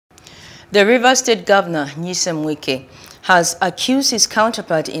The Rivers State Governor, Nyesom Wike, has accused his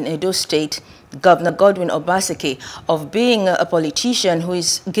counterpart in Edo State, Governor Godwin Obaseki, of being a politician who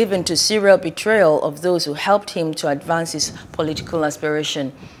is given to serial betrayal of those who helped him to advance his political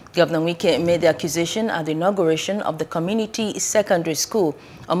aspiration. Governor Wike made the accusation at the inauguration of the community secondary school,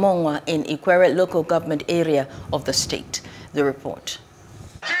 Omongwa, in Ikwere local government area of the state. The report.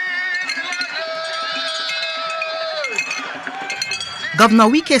 Governor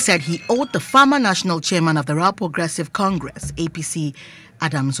Wike said he owed the former national chairman of the Real Progressive Congress, APC,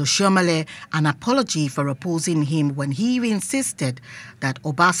 Adams Oshiomhole, an apology for opposing him when he insisted that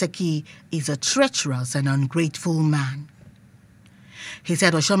Obaseki is a treacherous and ungrateful man. He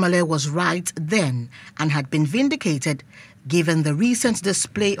said Oshiomhole was right then and had been vindicated given the recent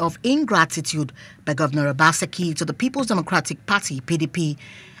display of ingratitude by Governor Obaseki to the People's Democratic Party, PDP,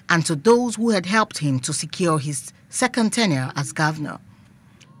 and to those who had helped him to secure his second tenure as governor.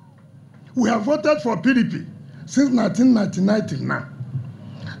 We have voted for PDP since 1999 till now.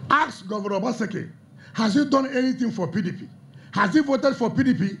 Ask Governor Obaseki, has he done anything for PDP? Has he voted for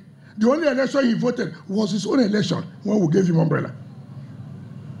PDP? The only election he voted was his own election when we gave him umbrella.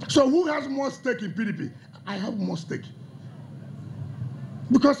 So who has more stake in PDP? I have more stake.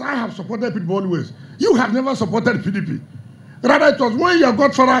 Because I have supported PDP always. You have never supported PDP. Rather, it was when your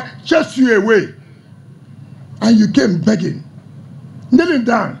godfather chased you away and you came begging, kneeling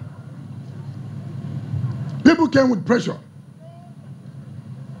down. People came with pressure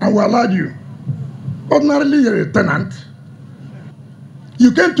and we allowed you. Ordinarily, you're a tenant.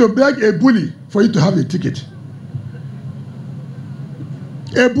 You came to beg a bully for you to have a ticket.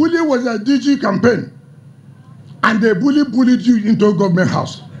 A bully was a DG campaign and the bully bullied you into a government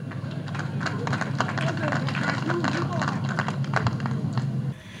house.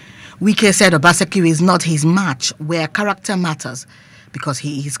 Wike said Obaseki is not his match where character matters because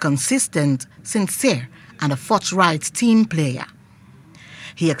he is consistent, sincere, and a forthright team player.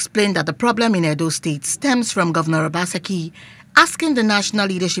 He explained that the problem in Edo State stems from Governor Obaseki asking the national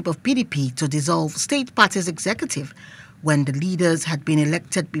leadership of PDP to dissolve state party's executive when the leaders had been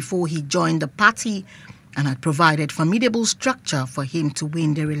elected before he joined the party and had provided formidable structure for him to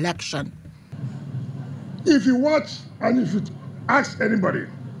win the election. If you watch and if you ask anybody,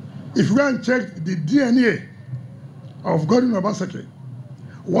 if you go and check the DNA of Godwin Obaseki,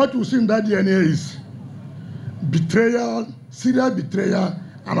 what you see in that DNA is betrayal, serial betrayal,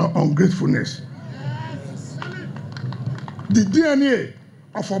 and ungratefulness. The DNA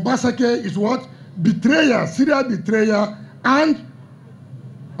of Obaseki is what? Betrayal, serial betrayal, and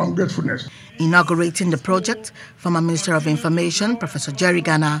ungratefulness. Inaugurating the project, former Minister of Information, Professor Jerry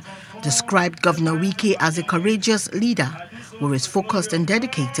Ghana, described Governor Wike as a courageous leader who is focused and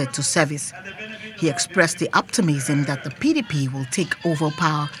dedicated to service. He expressed the optimism that the PDP will take over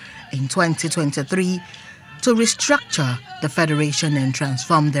power in 2023 to restructure the federation and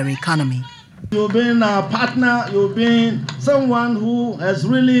transform their economy. You've been a partner, you've been someone who has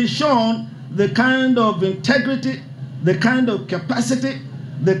really shown the kind of integrity, the kind of capacity,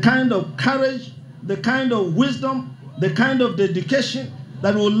 the kind of courage, the kind of wisdom, the kind of dedication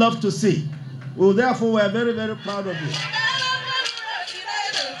that we would love to see. Well, therefore, we are very, very proud of you.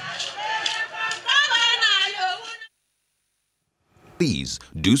 Please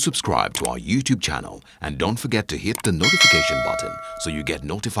do subscribe to our YouTube channel and don't forget to hit the notification button so you get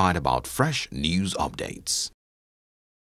notified about fresh news updates.